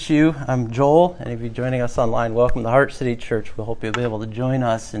I'm Joel, and if you're joining us online, welcome to Heart City Church. We hope you'll be able to join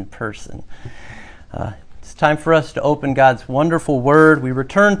us in person. It's time for us to open God's wonderful Word. We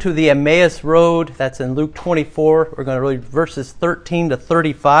return to the Emmaus Road. That's in Luke 24. We're going to read verses 13 to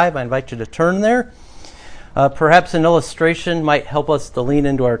 35. I invite you to turn there. Perhaps an illustration might help us to lean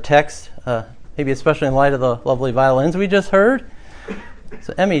into our text, maybe especially in light of the lovely violins we just heard.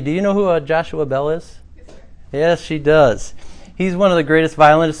 So, Emmy, do you know who Joshua Bell is? Yes, she does. He's one of the greatest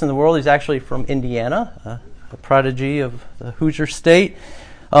violinists in the world. He's actually from Indiana, a prodigy of the Hoosier State.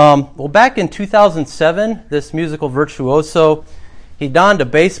 Back in 2007, this musical virtuoso, he donned a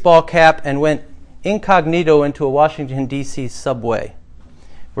baseball cap and went incognito into a Washington, D.C. subway,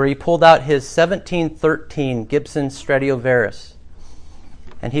 where he pulled out his 1713 Gibson Stradivarius,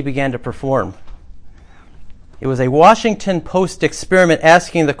 and he began to perform. It was a Washington Post experiment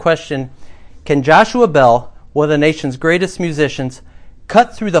asking the question, can Joshua Bell, one of the nation's greatest musicians,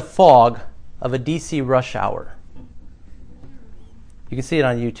 cut through the fog of a D.C. rush hour? You can see it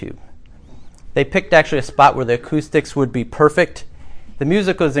on YouTube. They picked actually a spot where the acoustics would be perfect. The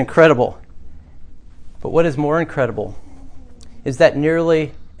music was incredible. But what is more incredible is that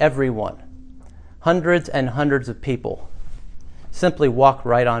nearly everyone, hundreds and hundreds of people, simply walk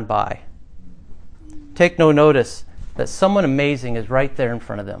right on by. Take no notice that someone amazing is right there in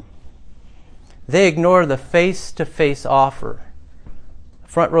front of them. They ignore the face-to-face offer,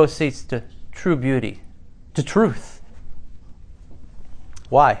 front row seats to true beauty, to truth.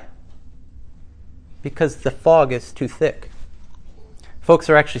 Why? Because the fog is too thick. Folks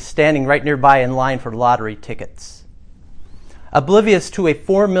are actually standing right nearby in line for lottery tickets, oblivious to a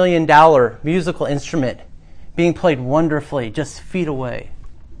 $4 million musical instrument being played wonderfully just feet away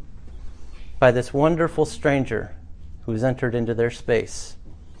by this wonderful stranger who has entered into their space.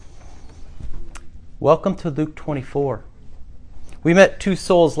 Welcome to Luke 24. We met two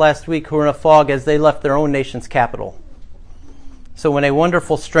souls last week who were in a fog as they left their own nation's capital. So when a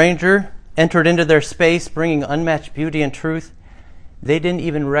wonderful stranger entered into their space, bringing unmatched beauty and truth, they didn't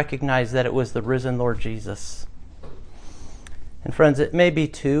even recognize that it was the risen Lord Jesus. And friends, it may be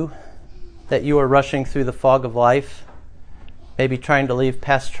too that you are rushing through the fog of life, maybe trying to leave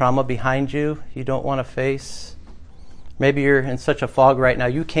past trauma behind you don't want to face. Maybe you're in such a fog right now.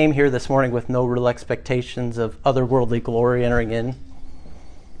 You came here this morning with no real expectations of otherworldly glory entering in.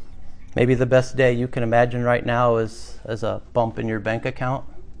 Maybe the best day you can imagine right now is as a bump in your bank account.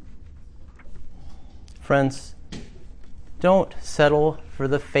 Friends, don't settle for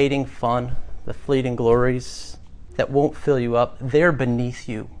the fading fun, the fleeting glories that won't fill you up. They're beneath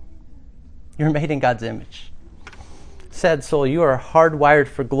you. You're made in God's image. Sad soul, you are hardwired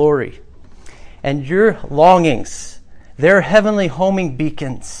for glory. And your longings, they're heavenly homing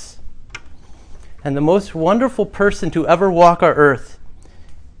beacons. And the most wonderful person to ever walk our earth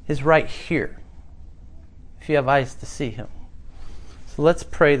is right here, if you have eyes to see him. So let's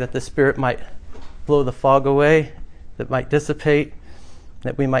pray that the Spirit might blow the fog away, that might dissipate,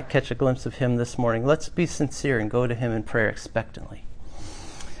 that we might catch a glimpse of him this morning. Let's be sincere and go to him in prayer expectantly.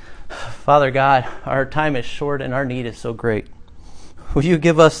 Father God, our time is short and our need is so great. Will you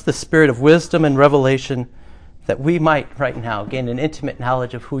give us the spirit of wisdom and revelation that we might right now gain an intimate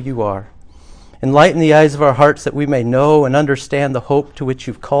knowledge of who you are. Enlighten the eyes of our hearts that we may know and understand the hope to which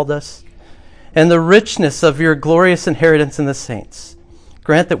you've called us and the richness of your glorious inheritance in the saints.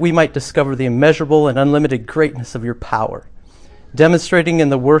 Grant that we might discover the immeasurable and unlimited greatness of your power, demonstrating in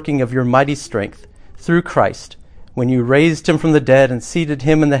the working of your mighty strength through Christ when you raised him from the dead and seated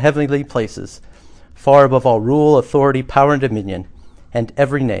him in the heavenly places, far above all rule, authority, power, and dominion, and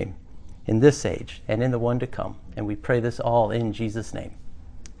every name, in this age and in the one to come. And we pray this all in Jesus' name.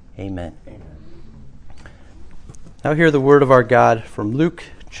 Amen. Amen. Now hear the word of our God from Luke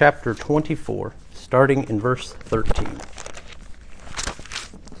chapter 24, starting in verse 13.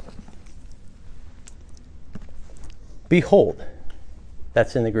 Behold,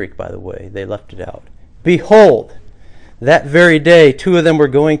 that's in the Greek, by the way. They left it out. Behold, that very day, two of them were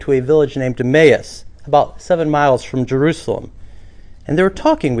going to a village named Emmaus, about 7 miles from Jerusalem. And they were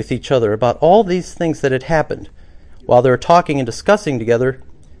talking with each other about all these things that had happened. While they were talking and discussing together,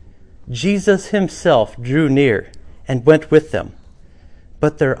 Jesus himself drew near and went with them.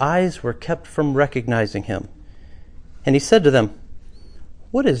 But their eyes were kept from recognizing him. And he said to them,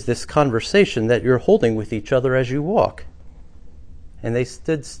 "What is this conversation that you're holding with each other as you walk?" And they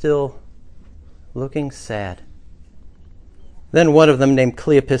stood still, looking sad. Then one of them, named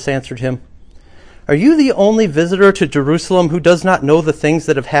Cleopas, answered him, "Are you the only visitor to Jerusalem who does not know the things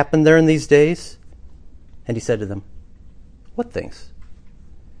that have happened there in these days?" And he said to them, "What things?"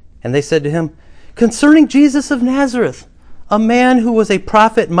 And they said to him, "Concerning Jesus of Nazareth, a man who was a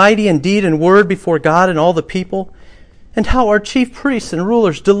prophet mighty in deed and word before God and all the people, and how our chief priests and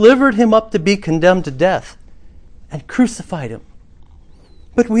rulers delivered him up to be condemned to death and crucified him.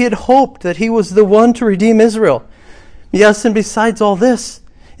 But we had hoped that he was the one to redeem Israel. Yes, and besides all this,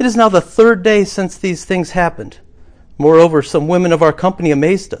 it is now the third day since these things happened. Moreover, some women of our company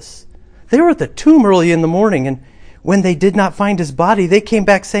amazed us. They were at the tomb early in the morning, and when they did not find his body, they came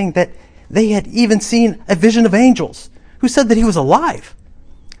back saying that they had even seen a vision of angels who said that he was alive.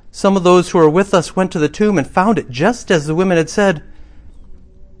 Some of those who were with us went to the tomb and found it just as the women had said,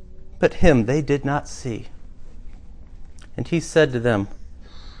 but him they did not see. And he said to them,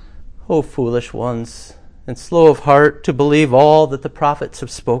 O foolish ones, and slow of heart to believe all that the prophets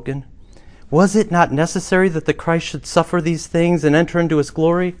have spoken. Was it not necessary that the Christ should suffer these things and enter into his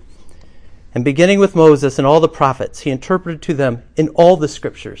glory? And beginning with Moses and all the prophets, he interpreted to them in all the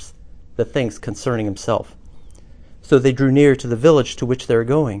scriptures the things concerning himself. So they drew near to the village to which they were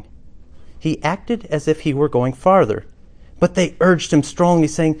going. He acted as if he were going farther, but they urged him strongly,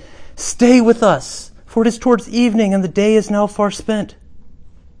 saying, Stay with us, for it is towards evening, and the day is now far spent.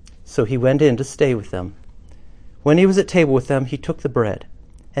 So he went in to stay with them. When he was at table with them, he took the bread,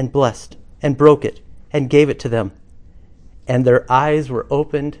 and blessed, and broke it, and gave it to them. And their eyes were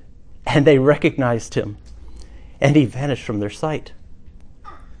opened, and they recognized him, and he vanished from their sight.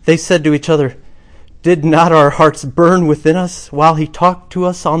 They said to each other, Did not our hearts burn within us while he talked to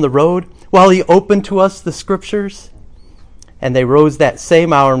us on the road, while he opened to us the scriptures? And they rose that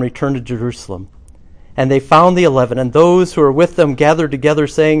same hour and returned to Jerusalem. And they found the 11, and those who were with them gathered together,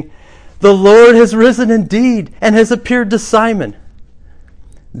 saying, The Lord has risen indeed, and has appeared to Simon.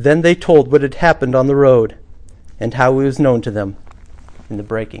 Then they told what had happened on the road, and how he was known to them in the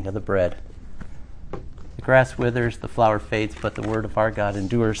breaking of the bread. The grass withers, the flower fades, but the word of our God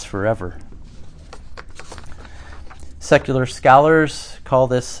endures forever. Secular scholars call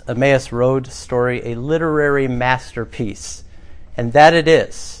this Emmaus Road story a literary masterpiece, and that it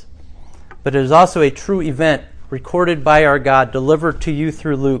is. But it is also a true event recorded by our God, delivered to you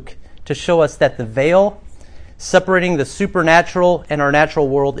through Luke, to show us that the veil separating the supernatural and our natural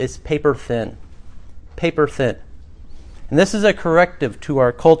world is paper thin. Paper thin. And this is a corrective to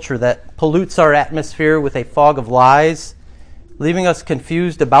our culture that pollutes our atmosphere with a fog of lies, leaving us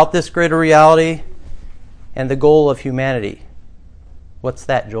confused about this greater reality and the goal of humanity. What's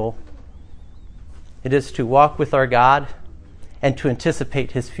that, Joel? It is to walk with our God and to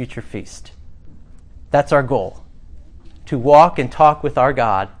anticipate his future feast. That's our goal. To walk and talk with our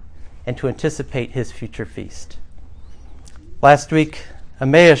God and to anticipate his future feast. Last week,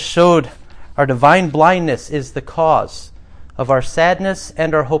 Emmaus showed our divine blindness is the cause of our sadness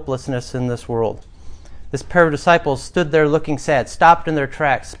and our hopelessness in this world. This pair of disciples stood there looking sad, stopped in their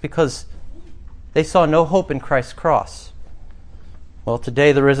tracks because they saw no hope in Christ's cross. Well,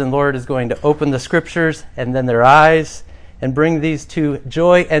 today the risen Lord is going to open the scriptures and then their eyes and bring these to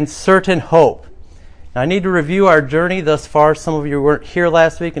joy and certain hope. Now, I need to review our journey thus far. Some of you weren't here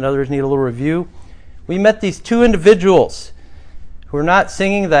last week and others need a little review. We met these two individuals who are not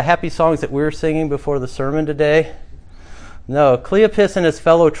singing the happy songs that we were singing before the sermon today. No, Cleopas and his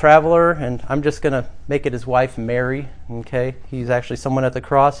fellow traveler, and I'm just going to make it his wife, Mary, okay? He's actually someone at the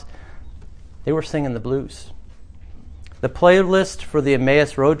cross. They were singing the blues. The playlist for the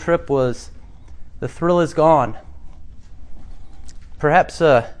Emmaus road trip was The Thrill Is Gone. Perhaps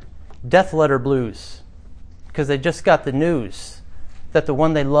death letter blues, because they just got the news that the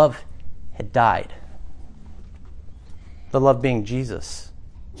one they love had died. The love being Jesus.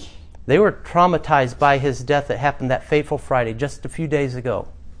 They were traumatized by his death that happened that fateful Friday, just a few days ago.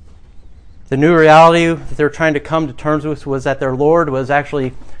 The new reality that they were trying to come to terms with was that their Lord was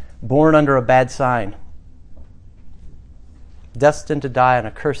actually born under a bad sign, destined to die on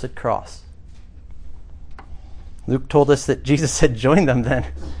a cursed cross. Luke told us that Jesus had joined them then.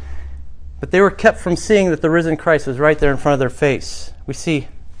 But they were kept from seeing that the risen Christ was right there in front of their face. We see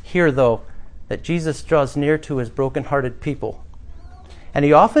here, though, that Jesus draws near to his brokenhearted people. And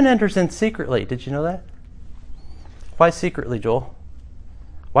he often enters in secretly. Did you know that? Why secretly, Joel?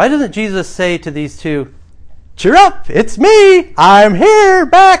 Why doesn't Jesus say to these two, Cheer up, it's me, I'm here,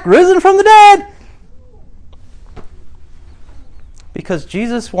 back, risen from the dead? Because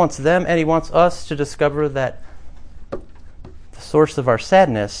Jesus wants them and he wants us to discover that the source of our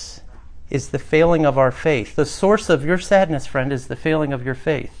sadness is the failing of our faith. The source of your sadness, friend, is the failing of your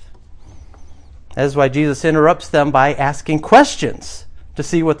faith. That is why Jesus interrupts them by asking questions to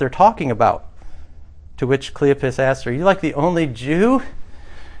see what they're talking about. To which Cleopas asked, Are you like the only Jew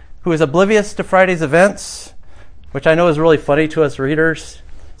who is oblivious to Friday's events? Which I know is really funny to us readers.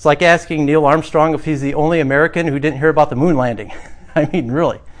 It's like asking Neil Armstrong if he's the only American who didn't hear about the moon landing. I mean,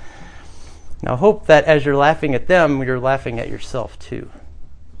 really. Now, hope that as you're laughing at them, you're laughing at yourself too.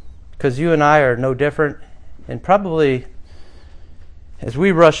 Because you and I are no different, and probably as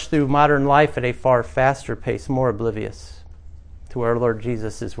we rush through modern life at a far faster pace, more oblivious to where our Lord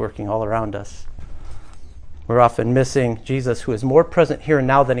Jesus is working all around us. We're often missing Jesus, who is more present here and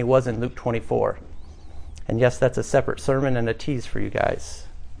now than he was in Luke 24. And yes, that's a separate sermon and a tease for you guys.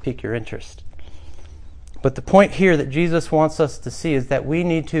 Pique your interest. But the point here that Jesus wants us to see is that we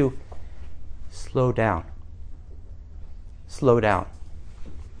need to slow down. Slow down.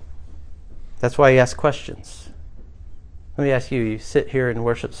 That's why he asks questions. Let me ask you, you sit here in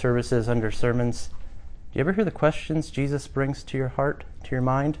worship services under sermons. Do you ever hear the questions Jesus brings to your heart, to your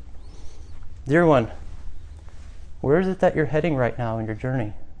mind? Dear one, where is it that you're heading right now in your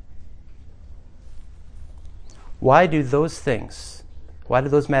journey? Why do those things, why do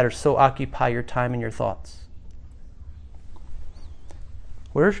those matters so occupy your time and your thoughts?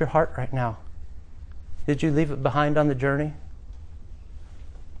 Where's your heart right now? Did you leave it behind on the journey?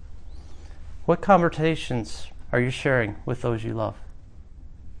 What conversations are you sharing with those you love?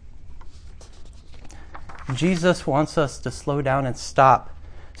 Jesus wants us to slow down and stop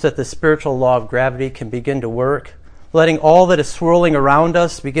so that the spiritual law of gravity can begin to work, letting all that is swirling around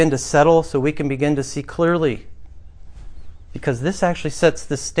us begin to settle so we can begin to see clearly. Because this actually sets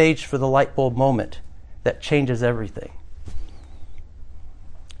the stage for the light bulb moment that changes everything.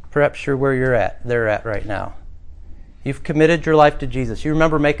 Perhaps you're where they're at right now. You've committed your life to Jesus. You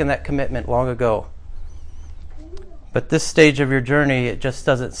remember making that commitment long ago. But this stage of your journey, it just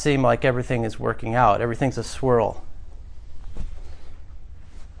doesn't seem like everything is working out. Everything's a swirl.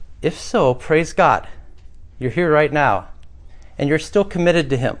 If so, praise God. You're here right now, and you're still committed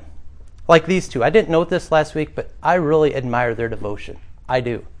to him. Like these two. I didn't note this last week, but I really admire their devotion. I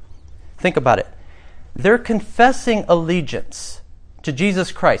do. Think about it. They're confessing allegiance to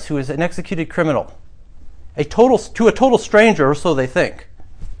Jesus Christ, who is an executed criminal. To a total stranger, or so they think.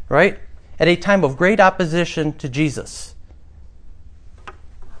 Right? At a time of great opposition to Jesus.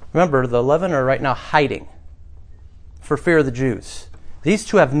 Remember, the 11 are right now hiding for fear of the Jews. These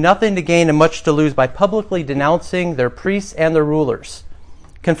two have nothing to gain and much to lose by publicly denouncing their priests and their rulers,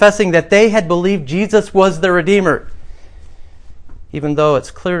 confessing that they had believed Jesus was their Redeemer, even though it's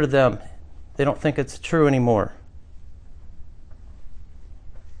clear to them they don't think it's true anymore.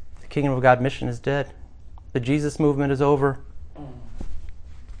 The Kingdom of God mission is dead. The Jesus movement is over.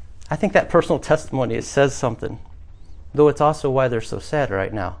 I think that personal testimony, it says something, though it's also why they're so sad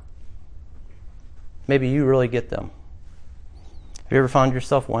right now. Maybe you really get them. Have you ever found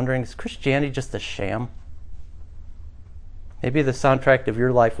yourself wondering, is Christianity just a sham? Maybe the soundtrack of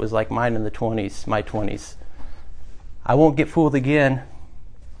your life was like mine in the 20s, my 20s. I won't get fooled again.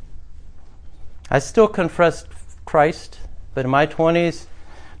 I still confessed Christ, but in my 20s,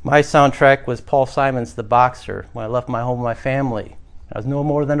 my soundtrack was Paul Simon's The Boxer, when I left my home and my family. I was no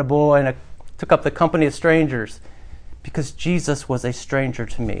more than a boy, and I took up the company of strangers because Jesus was a stranger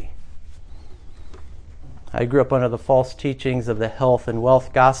to me. I grew up under the false teachings of the health and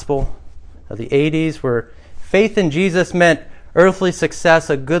wealth gospel of the 80s, where faith in Jesus meant earthly success,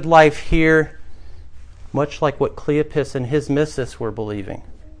 a good life here, much like what Cleopas and his missus were believing.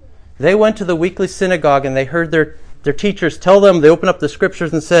 They went to the weekly synagogue and they heard their teachers tell them, they opened up the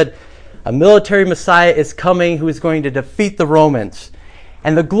scriptures and said, a military Messiah is coming who is going to defeat the Romans.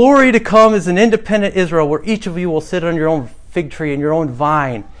 And the glory to come is an independent Israel where each of you will sit on your own fig tree and your own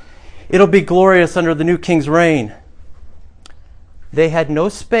vine. It'll be glorious under the new king's reign. They had no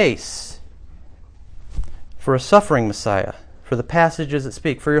space for a suffering Messiah, for the passages that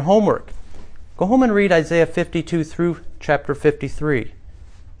speak. For your homework, go home and read Isaiah 52 through chapter 53.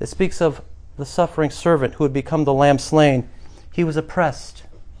 It speaks of the suffering servant who had become the lamb slain. He was oppressed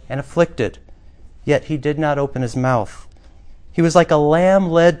and afflicted, yet he did not open his mouth. He was like a lamb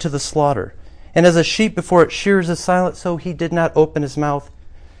led to the slaughter, and as a sheep before its shears is silent, so he did not open his mouth.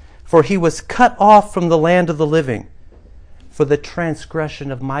 For he was cut off from the land of the living. For the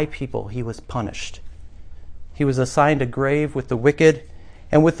transgression of my people he was punished. He was assigned a grave with the wicked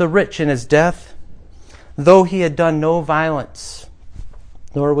and with the rich in his death, though he had done no violence,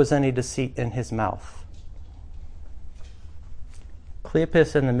 nor was any deceit in his mouth.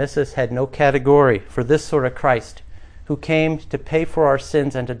 Cleopas and the missus had no category for this sort of Christ, who came to pay for our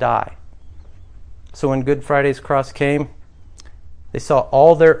sins and to die. So when Good Friday's cross came, they saw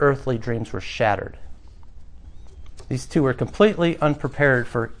all their earthly dreams were shattered. These two were completely unprepared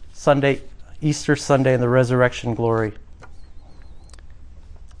for Easter Sunday and the resurrection glory.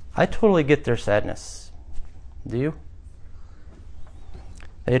 I totally get their sadness. Do you?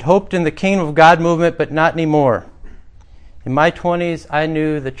 I had hoped in the Kingdom of God movement, but not anymore. In my 20s, I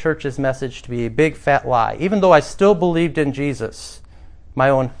knew the church's message to be a big fat lie, even though I still believed in Jesus, my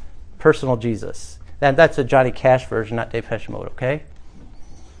own personal Jesus. That's a Johnny Cash version, not Dave Heshimoto, okay?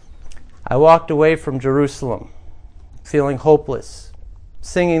 I walked away from Jerusalem, feeling hopeless,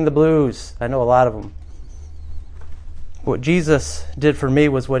 singing the blues. I know a lot of them. What Jesus did for me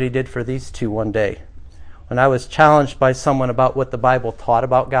was what he did for these two one day. When I was challenged by someone about what the Bible taught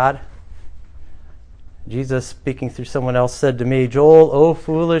about God, Jesus, speaking through someone else, said to me, "Joel, O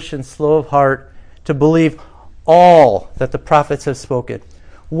foolish and slow of heart, to believe all that the prophets have spoken.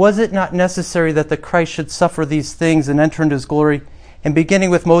 Was it not necessary that the Christ should suffer these things and enter into his glory?" And beginning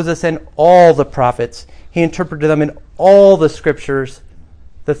with Moses and all the prophets, he interpreted them in all the scriptures,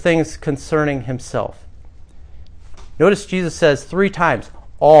 the things concerning himself. Notice Jesus says 3 times,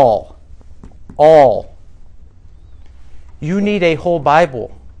 all. All. You need a whole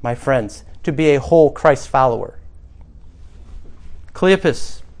Bible, my friends, to be a whole Christ follower.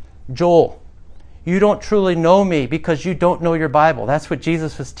 Cleopas, Joel, you don't truly know me because you don't know your Bible. That's what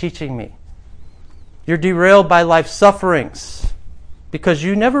Jesus was teaching me. You're derailed by life sufferings because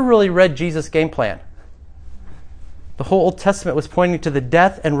you never really read Jesus' game plan. The whole Old Testament was pointing to the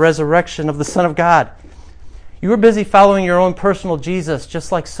death and resurrection of the Son of God. You were busy following your own personal Jesus,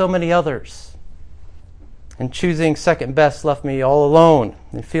 just like so many others. And choosing second best left me all alone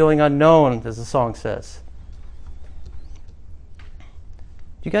and feeling unknown, as the song says.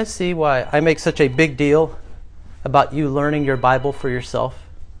 Do you guys see why I make such a big deal about you learning your Bible for yourself?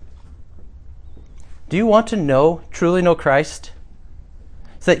 Do you want to truly know Christ?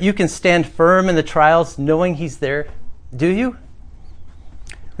 So that you can stand firm in the trials knowing he's there? Do you?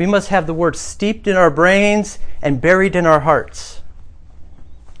 We must have the word steeped in our brains and buried in our hearts.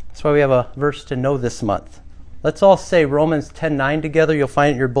 That's why we have a verse to know this month. Let's all say Romans 10:9 together. You'll find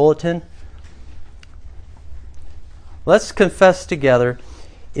it in your bulletin. Let's confess together.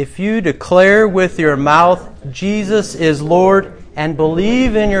 If you declare with your mouth Jesus is Lord and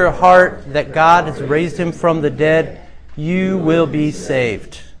believe in your heart that God has raised him from the dead, you will be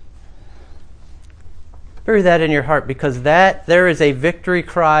saved. Bury that in your heart, because there is a victory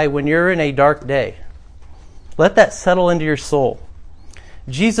cry when you're in a dark day. Let that settle into your soul.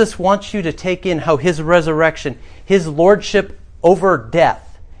 Jesus wants you to take in how his resurrection, his lordship over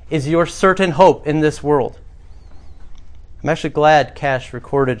death, is your certain hope in this world. I'm actually glad Cash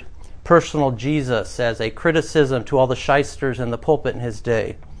recorded personal Jesus as a criticism to all the shysters in the pulpit in his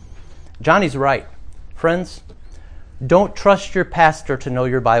day. Johnny's right. Friends, don't trust your pastor to know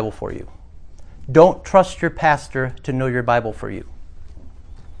your Bible for you. Don't trust your pastor to know your Bible for you.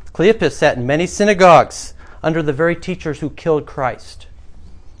 Cleopas sat in many synagogues under the very teachers who killed Christ.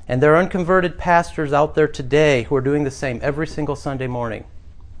 And there are unconverted pastors out there today who are doing the same every single Sunday morning.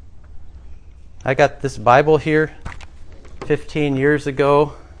 I got this Bible here 15 years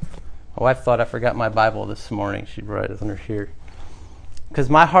ago. My wife thought I forgot my Bible this morning. She brought it under here. Because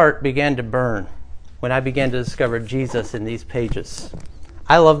my heart began to burn when I began to discover Jesus in these pages.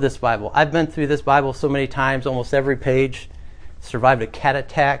 I love this Bible. I've been through this Bible so many times, almost every page. Survived a cat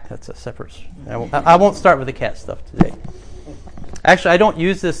attack. That's a separate... I won't start with the cat stuff today. Actually, I don't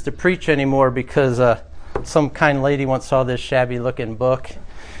use this to preach anymore because some kind lady once saw this shabby-looking book.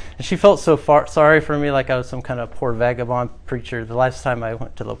 And she felt so sorry for me, like I was some kind of poor vagabond preacher. The last time I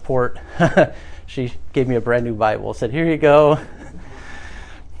went to La Porte, she gave me a brand new Bible. Said, "Here you go."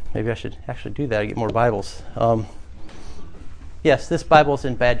 Maybe I should actually do that. I get more Bibles. Yes, this Bible's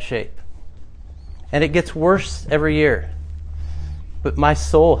in bad shape. And it gets worse every year. But my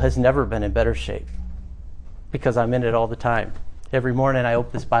soul has never been in better shape because I'm in it all the time. Every morning I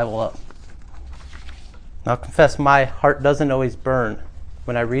open this Bible up. I'll confess my heart doesn't always burn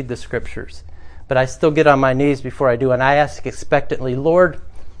when I read the scriptures, but I still get on my knees before I do, and I ask expectantly, "Lord,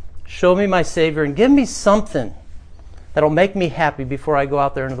 show me my Savior and give me something that'll make me happy before I go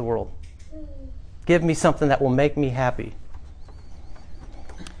out there into the world. Give me something that will make me happy."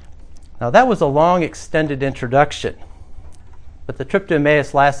 Now that was a long, extended introduction, but the trip to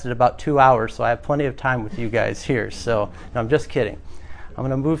Emmaus lasted about 2 hours, so I have plenty of time with you guys here. So, no, I'm just kidding. I'm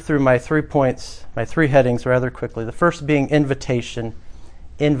going to move through my 3 points, my 3 headings rather quickly. The first being invitation.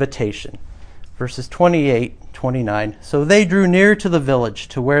 Invitation. Verses 28, 29. So they drew near to the village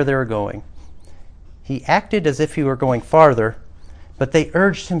to where they were going. He acted as if he were going farther, but they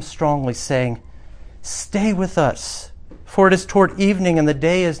urged him strongly, saying, "Stay with us, for it is toward evening, and the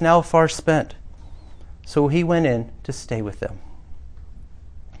day is now far spent." So he went in to stay with them.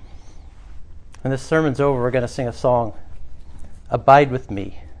 When this sermon's over, we're going to sing a song, "Abide with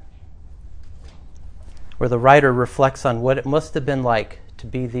Me," where the writer reflects on what it must have been like to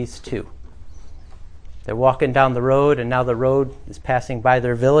be these two. They're walking down the road, and now the road is passing by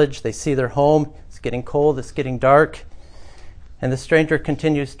their village. They see their home. It's getting cold. It's getting dark. And the stranger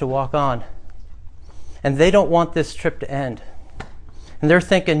continues to walk on. And they don't want this trip to end. And they're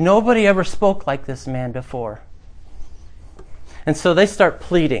thinking, nobody ever spoke like this man before. And so they start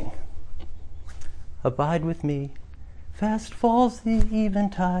pleading. Abide with me. Fast falls the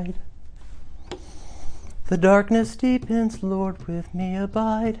eventide. The darkness deepens, Lord, with me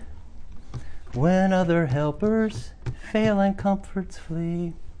abide. When other helpers fail and comforts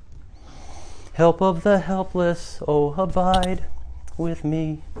flee, help of the helpless, oh, abide with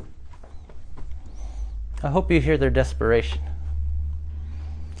me. I hope you hear their desperation.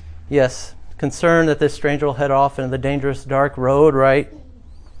 Yes, concerned that this stranger will head off into the dangerous dark road, right?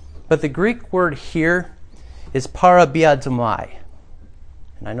 But the Greek word here is parabiazomai.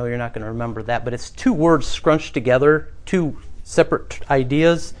 And I know you're not going to remember that, but it's two words scrunched together, two separate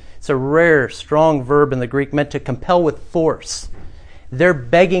ideas. It's a rare, strong verb in the Greek meant to compel with force. They're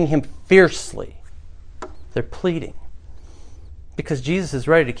begging him fiercely. They're pleading. Because Jesus is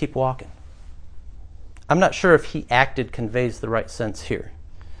ready to keep walking. I'm not sure if he acted conveys the right sense here.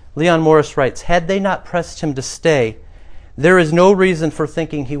 Leon Morris writes, had they not pressed him to stay, there is no reason for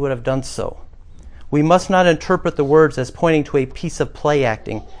thinking he would have done so. We must not interpret the words as pointing to a piece of play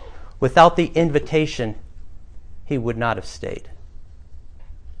acting. Without the invitation, he would not have stayed.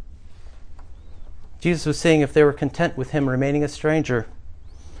 Jesus was saying if they were content with him remaining a stranger,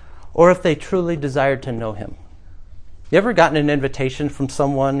 or if they truly desired to know him. You ever gotten an invitation from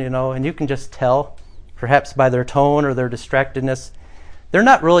someone, and you can just tell, perhaps by their tone or their distractedness, they're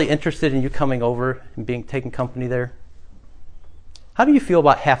not really interested in you coming over and taking company there? How do you feel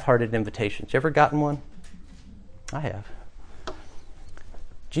about half-hearted invitations? You ever gotten one? I have.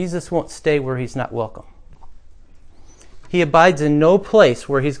 Jesus won't stay where he's not welcome. He abides in no place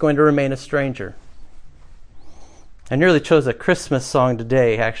where he's going to remain a stranger. I nearly chose a Christmas song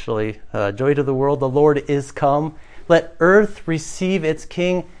today, actually. Joy to the world, the Lord is come. Let earth receive its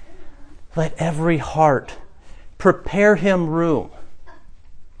King. Let every heart prepare him room.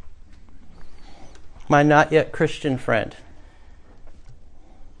 My not yet Christian friend,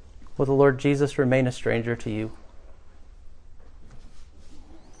 will the Lord Jesus remain a stranger to you?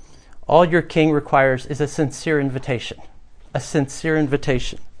 All your King requires is a sincere invitation. A sincere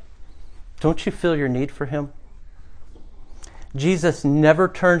invitation. Don't you feel your need for him? Jesus never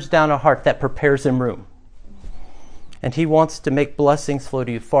turns down a heart that prepares him room. And he wants to make blessings flow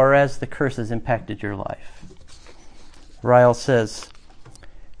to you far as the curse has impacted your life. Ryle says,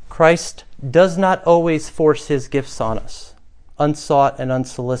 Christ does not always force his gifts on us, unsought and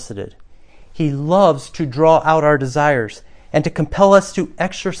unsolicited. He loves to draw out our desires and to compel us to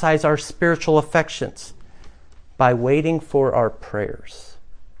exercise our spiritual affections by waiting for our prayers.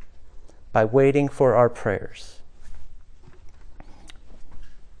 By waiting for our prayers.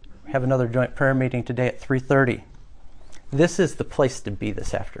 We have another joint prayer meeting today at 3:30. This is the place to be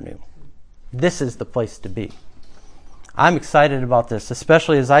this afternoon. This is the place to be. I'm excited about this,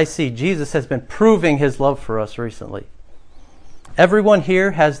 especially as I see Jesus has been proving his love for us recently. Everyone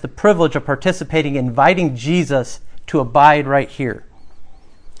here has the privilege of participating, inviting Jesus to abide right here.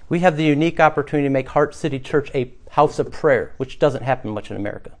 We have the unique opportunity to make Heart City Church a house of prayer, which doesn't happen much in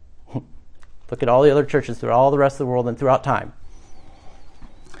America. Look at all the other churches throughout all the rest of the world and throughout time.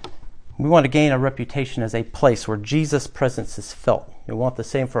 We want to gain a reputation as a place where Jesus' presence is felt. We want the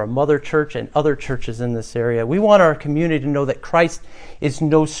same for our mother church and other churches in this area. We want our community to know that Christ is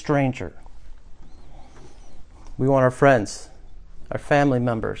no stranger. We want our friends, our family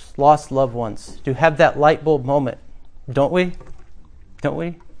members, lost loved ones to have that light bulb moment. Don't we? Don't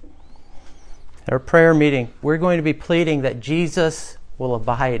we? At our prayer meeting, we're going to be pleading that Jesus will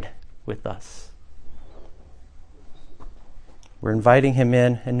abide with us. We're inviting him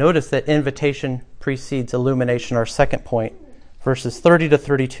in. And notice that invitation precedes illumination, our second point, verses 30 to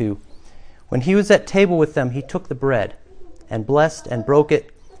 32. When he was at table with them, he took the bread and blessed and broke it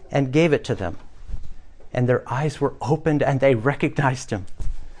and gave it to them. And their eyes were opened and they recognized him.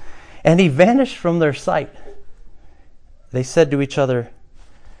 And he vanished from their sight. They said to each other,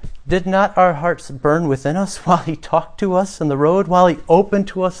 did not our hearts burn within us while he talked to us on the road, while he opened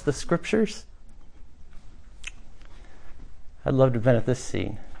to us the scriptures? I'd love to have been at this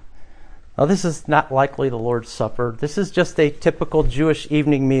scene. Now, this is not likely the Lord's Supper. This is just a typical Jewish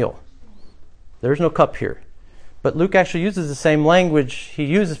evening meal. There's no cup here. But Luke actually uses the same language he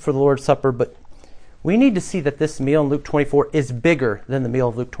uses for the Lord's Supper, but we need to see that this meal in Luke 24 is bigger than the meal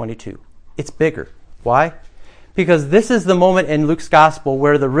of Luke 22. It's bigger. Why? Because this is the moment in Luke's gospel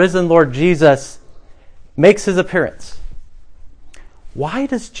where the risen Lord Jesus makes his appearance. Why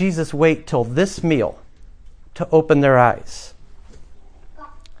does Jesus wait till this meal to open their eyes?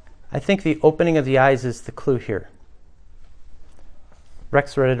 I think the opening of the eyes is the clue here.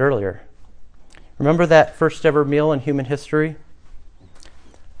 Rex read it earlier. Remember that first ever meal in human history?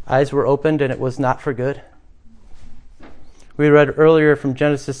 Eyes were opened and it was not for good. We read earlier from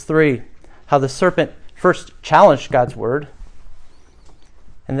Genesis 3 how the serpent first challenged God's word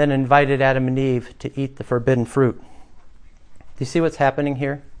and then invited Adam and Eve to eat the forbidden fruit. Do you see what's happening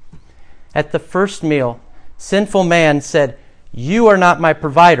here? At the first meal, sinful man said, "You are not my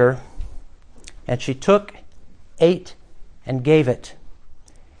provider," and she took, ate, and gave it.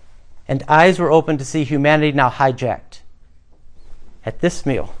 And eyes were opened to see humanity now hijacked. At this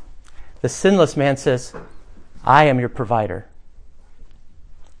meal, the sinless man says, "I am your provider."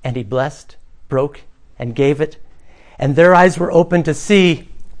 And he blessed, broke, and gave it. And their eyes were opened to see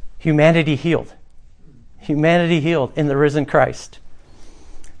humanity healed. Humanity healed in the risen Christ.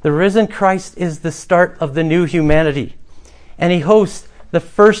 The risen Christ is the start of the new humanity. And he hosts the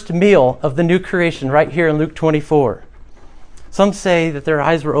first meal of the new creation right here in Luke 24. Some say that their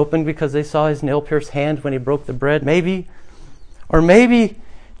eyes were opened because they saw his nail-pierced hand when he broke the bread. Maybe. Or maybe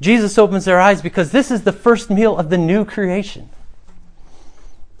Jesus opens their eyes because this is the first meal of the new creation.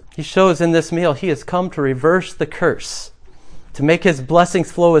 He shows in this meal he has come to reverse the curse, to make his blessings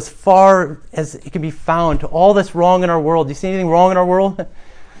flow as far as it can be found to all that's wrong in our world. Do you see anything wrong in our world?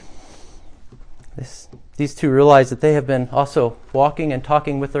 These two realize that they have been also walking and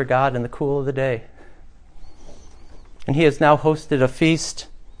talking with their God in the cool of the day. And he has now hosted a feast,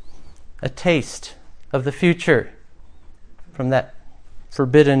 a taste of the future from that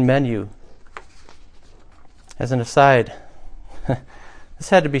forbidden menu. As an aside, this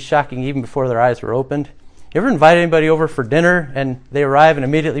had to be shocking even before their eyes were opened. You ever invite anybody over for dinner and they arrive and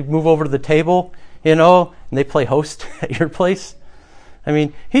immediately move over to the table, and they play host at your place? I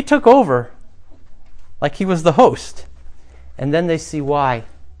mean, he took over like he was the host. And then they see why.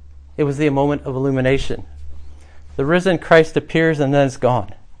 It was the moment of illumination. The risen Christ appears and then is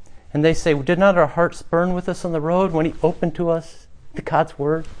gone. And they say, "Did not our hearts burn with us on the road when he opened to us the God's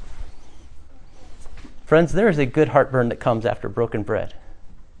word?" Friends, there is a good heartburn that comes after broken bread.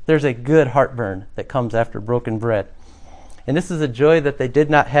 There's a good heartburn that comes after broken bread. And this is a joy that they did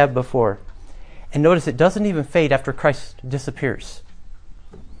not have before. And notice it doesn't even fade after Christ disappears.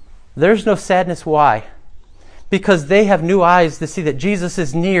 There's no sadness. Why? Because they have new eyes to see that Jesus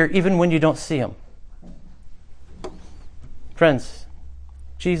is near even when you don't see him. Friends,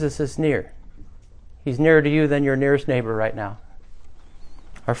 Jesus is near. He's nearer to you than your nearest neighbor right now.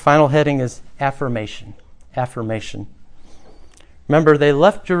 Our final heading is affirmation. Affirmation. Remember, they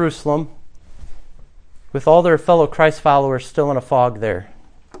left Jerusalem with all their fellow Christ followers still in a fog there.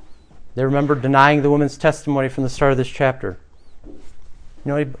 They remember denying the woman's testimony from the start of this chapter. You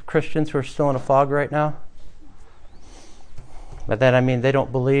know any Christians who are still in a fog right now? By that I mean they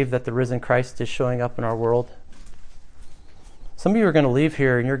don't believe that the risen Christ is showing up in our world. Some of you are going to leave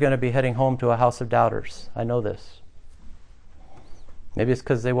here and you're going to be heading home to a house of doubters. I know this. Maybe it's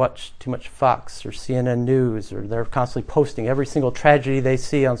because they watch too much Fox or CNN News, or they're constantly posting every single tragedy they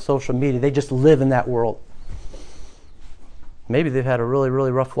see on social media. They just live in that world. Maybe they've had a really,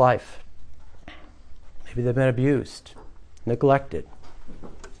 really rough life. Maybe they've been abused, neglected,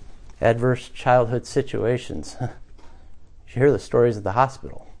 adverse childhood situations. You hear the stories at the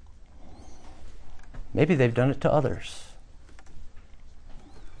hospital. Maybe they've done it to others.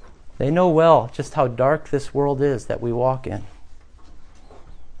 They know well just how dark this world is that we walk in.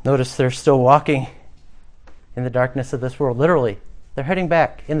 Notice they're still walking in the darkness of this world. Literally, they're heading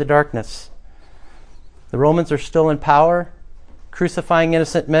back in the darkness. The Romans are still in power, crucifying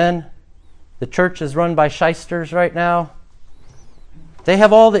innocent men. The church is run by shysters right now. They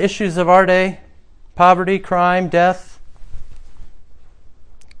have all the issues of our day: poverty, crime, death.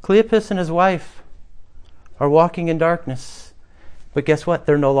 Cleopas and his wife are walking in darkness. But guess what?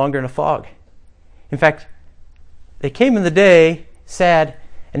 They're no longer in a fog. In fact, they came in the day sad,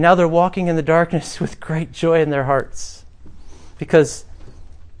 and now they're walking in the darkness with great joy in their hearts, because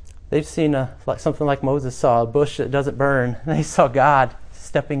they've seen something like Moses saw, a bush that doesn't burn. They saw God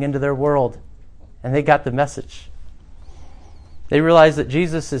stepping into their world, and they got the message. They realize that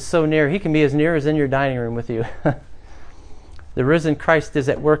Jesus is so near. He can be as near as in your dining room with you. The risen Christ is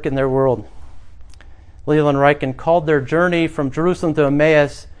at work in their world. Leland Ryken called their journey from Jerusalem to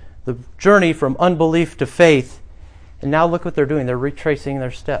Emmaus the journey from unbelief to faith. And now look what they're doing. They're retracing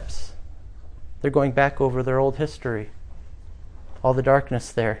their steps. They're going back over their old history. All the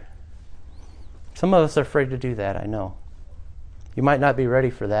darkness there. Some of us are afraid to do that, I know. You might not be ready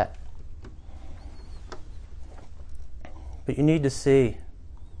for that. But you need to see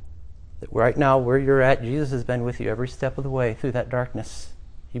that right now where you're at, Jesus has been with you every step of the way through that darkness.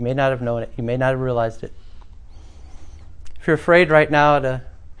 You may not have known it. You may not have realized it. If you're afraid right now to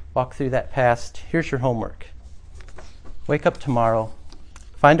walk through that past, here's your homework. Wake up tomorrow.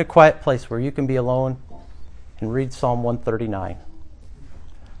 Find a quiet place where you can be alone and read Psalm 139.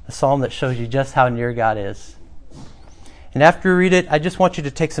 A psalm that shows you just how near God is. And after you read it, I just want you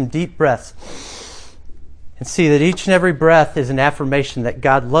to take some deep breaths and see that each and every breath is an affirmation that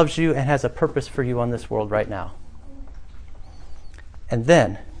God loves you and has a purpose for you on this world right now. And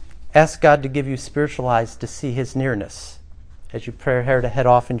then ask God to give you spiritual eyes to see His nearness as you prepare to head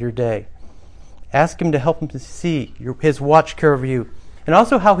off in your day. Ask Him to help Him to see His watch care over you, and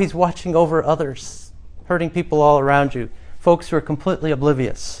also how He's watching over others, hurting people all around you, folks who are completely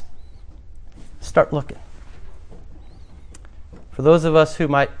oblivious. Start looking. For those of us who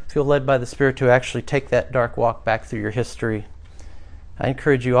might feel led by the Spirit to actually take that dark walk back through your history, I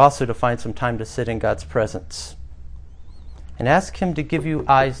encourage you also to find some time to sit in God's presence and ask Him to give you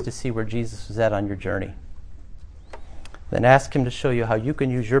eyes to see where Jesus was at on your journey. Then ask Him to show you how you can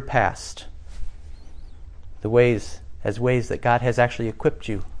use your past, the ways that God has actually equipped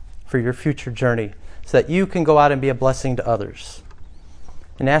you for your future journey, so that you can go out and be a blessing to others.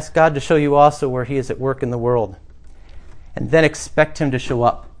 And ask God to show you also where He is at work in the world. And then expect Him to show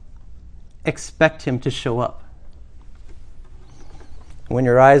up. Expect Him to show up. When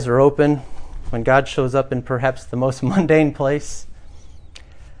your eyes are open, when God shows up in perhaps the most mundane place,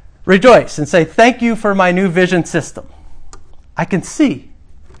 rejoice and say, thank you for my new vision system. I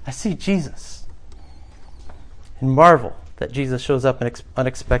see Jesus. And marvel that Jesus shows up in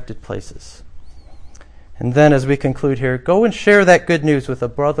unexpected places. And then as we conclude here, go and share that good news with a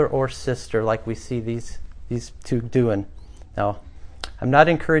brother or sister like we see these two doing. Now, I'm not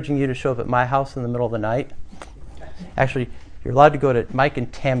encouraging you to show up at my house in the middle of the night. Actually, you're allowed to go to Mike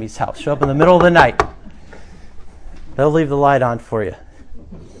and Tammy's house. Show up in the middle of the night. They'll leave the light on for you.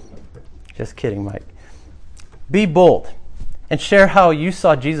 Just kidding, Mike. Be bold and share how you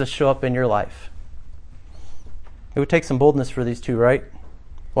saw Jesus show up in your life. It would take some boldness for these two, right?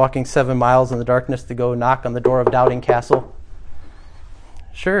 Walking 7 miles in the darkness to go knock on the door of Doubting Castle.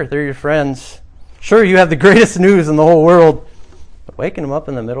 Sure, they're your friends. Sure, you have the greatest news in the whole world. But waking them up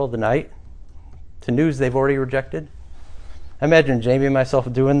in the middle of the night to news they've already rejected. I imagine Jamie and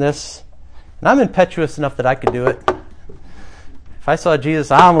myself doing this. And I'm impetuous enough that I could do it. If I saw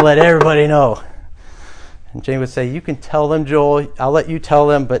Jesus, I'm going to let everybody know. And Jamie would say, you can tell them, Joel. I'll let you tell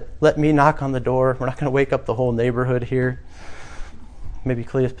them, but let me knock on the door. We're not going to wake up the whole neighborhood here. Maybe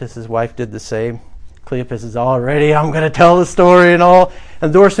Cleopas' wife did the same. Cleopas is all ready. I'm going to tell the story and all.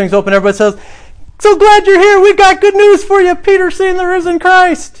 And the door swings open. Everybody says, so glad you're here. We got good news for you. Peter's seen the risen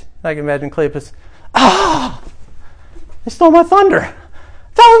Christ. I can imagine Cleopas. They stole my thunder.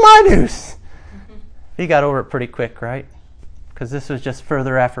 Tell them my news. He got over it pretty quick, right? Because this was just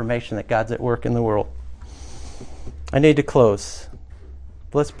further affirmation that God's at work in the world. I need to close.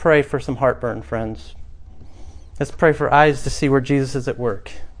 Let's pray for some heartburn, friends. Let's pray for eyes to see where Jesus is at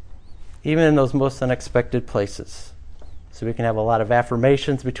work, even in those most unexpected places. So we can have a lot of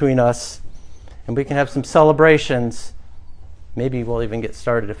affirmations between us, and we can have some celebrations. Maybe we'll even get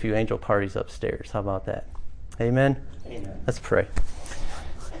started a few angel parties upstairs. How about that? Amen? Amen. Let's pray.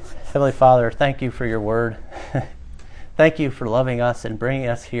 Heavenly Father, thank you for your word. Thank you for loving us and bringing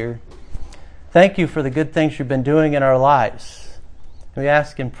us here. Thank you for the good things you've been doing in our lives. We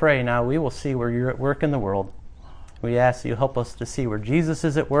ask and pray now we will see where you're at work in the world. We ask you help us to see where Jesus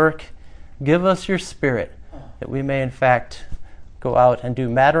is at work. Give us your Spirit that we may in fact go out and do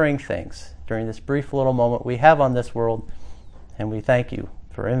mattering things during this brief little moment we have on this world. And we thank you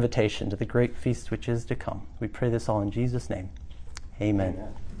for our invitation to the great feast which is to come. We pray this all in Jesus' name. Amen.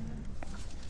 Amen.